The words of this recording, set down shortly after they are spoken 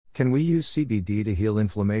Can we use CBD to heal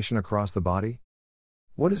inflammation across the body?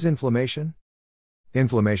 What is inflammation?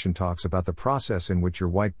 Inflammation talks about the process in which your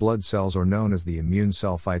white blood cells, or known as the immune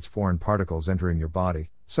cell, fights foreign particles entering your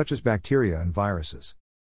body, such as bacteria and viruses.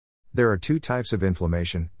 There are two types of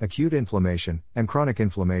inflammation: acute inflammation and chronic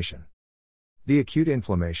inflammation. The acute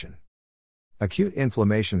inflammation. Acute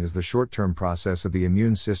inflammation is the short-term process of the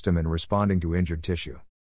immune system in responding to injured tissue.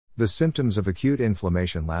 The symptoms of acute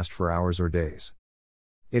inflammation last for hours or days.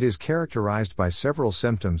 It is characterized by several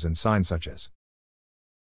symptoms and signs such as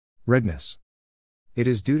redness. It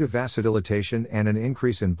is due to vasodilatation and an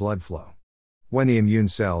increase in blood flow. When the immune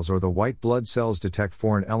cells or the white blood cells detect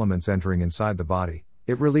foreign elements entering inside the body,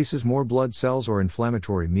 it releases more blood cells or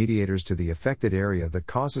inflammatory mediators to the affected area that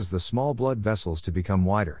causes the small blood vessels to become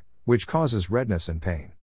wider, which causes redness and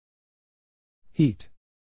pain. Heat.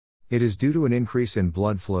 It is due to an increase in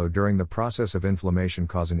blood flow during the process of inflammation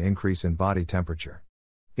cause an increase in body temperature.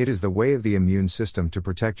 It is the way of the immune system to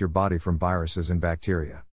protect your body from viruses and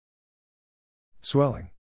bacteria. Swelling.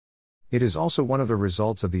 It is also one of the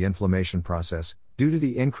results of the inflammation process, due to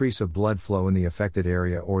the increase of blood flow in the affected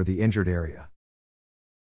area or the injured area.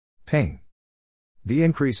 Pain. The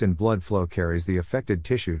increase in blood flow carries the affected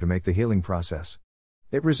tissue to make the healing process.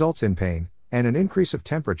 It results in pain, and an increase of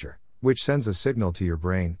temperature, which sends a signal to your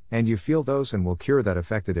brain, and you feel those and will cure that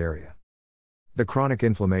affected area. The chronic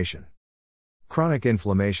inflammation. Chronic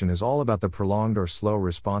inflammation is all about the prolonged or slow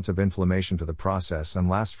response of inflammation to the process and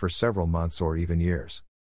lasts for several months or even years.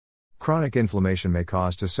 Chronic inflammation may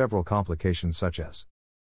cause to several complications such as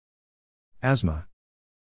asthma,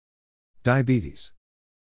 diabetes,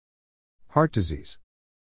 heart disease,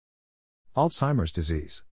 Alzheimer's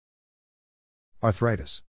disease,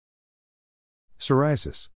 arthritis,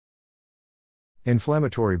 psoriasis,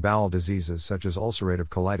 inflammatory bowel diseases such as ulcerative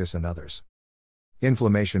colitis and others.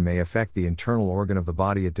 Inflammation may affect the internal organ of the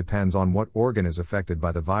body. It depends on what organ is affected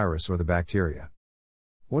by the virus or the bacteria.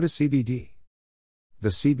 What is CBD? The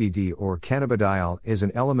CBD, or cannabidiol, is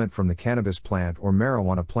an element from the cannabis plant or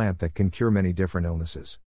marijuana plant that can cure many different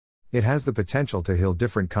illnesses. It has the potential to heal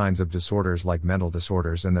different kinds of disorders like mental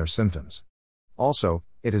disorders and their symptoms. Also,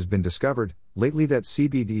 it has been discovered lately that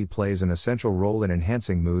CBD plays an essential role in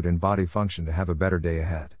enhancing mood and body function to have a better day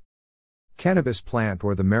ahead. Cannabis plant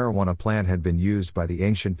or the marijuana plant had been used by the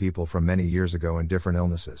ancient people from many years ago in different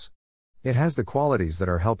illnesses. It has the qualities that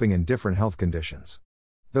are helping in different health conditions.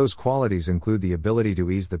 Those qualities include the ability to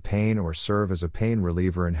ease the pain or serve as a pain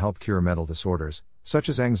reliever and help cure mental disorders, such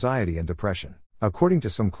as anxiety and depression. According to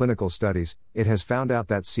some clinical studies, it has found out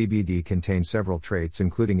that CBD contains several traits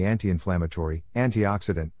including anti-inflammatory,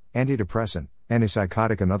 antioxidant, antidepressant,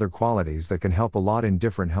 antipsychotic and other qualities that can help a lot in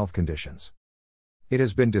different health conditions. It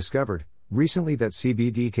has been discovered recently that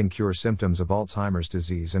CBD can cure symptoms of Alzheimer's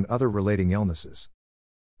disease and other relating illnesses.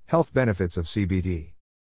 Health benefits of CBD.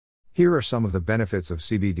 Here are some of the benefits of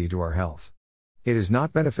CBD to our health. It is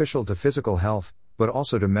not beneficial to physical health, but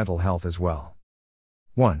also to mental health as well.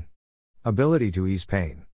 1. Ability to ease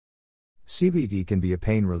pain. CBD can be a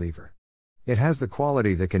pain reliever. It has the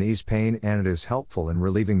quality that can ease pain, and it is helpful in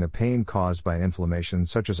relieving the pain caused by inflammation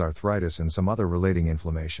such as arthritis and some other relating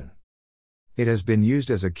inflammation. It has been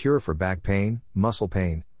used as a cure for back pain, muscle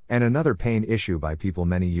pain, and another pain issue by people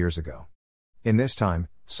many years ago. In this time,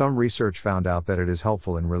 some research found out that it is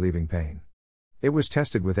helpful in relieving pain. It was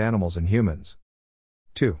tested with animals and humans.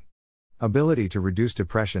 2. Ability to reduce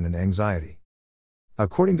depression and anxiety.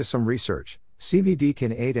 According to some research, CBD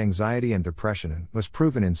can aid anxiety and depression and was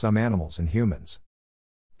proven in some animals and humans.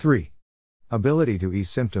 3. Ability to ease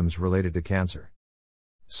symptoms related to cancer.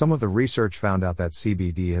 Some of the research found out that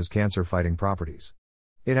CBD has cancer-fighting properties.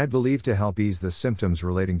 It had believed to help ease the symptoms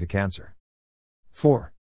relating to cancer.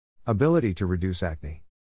 4. Ability to reduce acne.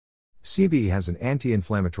 CBD has an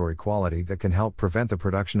anti-inflammatory quality that can help prevent the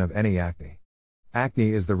production of any acne.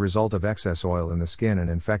 Acne is the result of excess oil in the skin and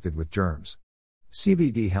infected with germs.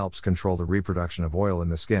 CBD helps control the reproduction of oil in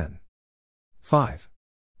the skin. 5.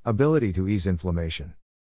 Ability to ease inflammation.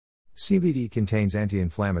 CBD contains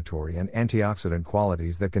anti-inflammatory and antioxidant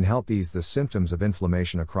qualities that can help ease the symptoms of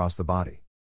inflammation across the body.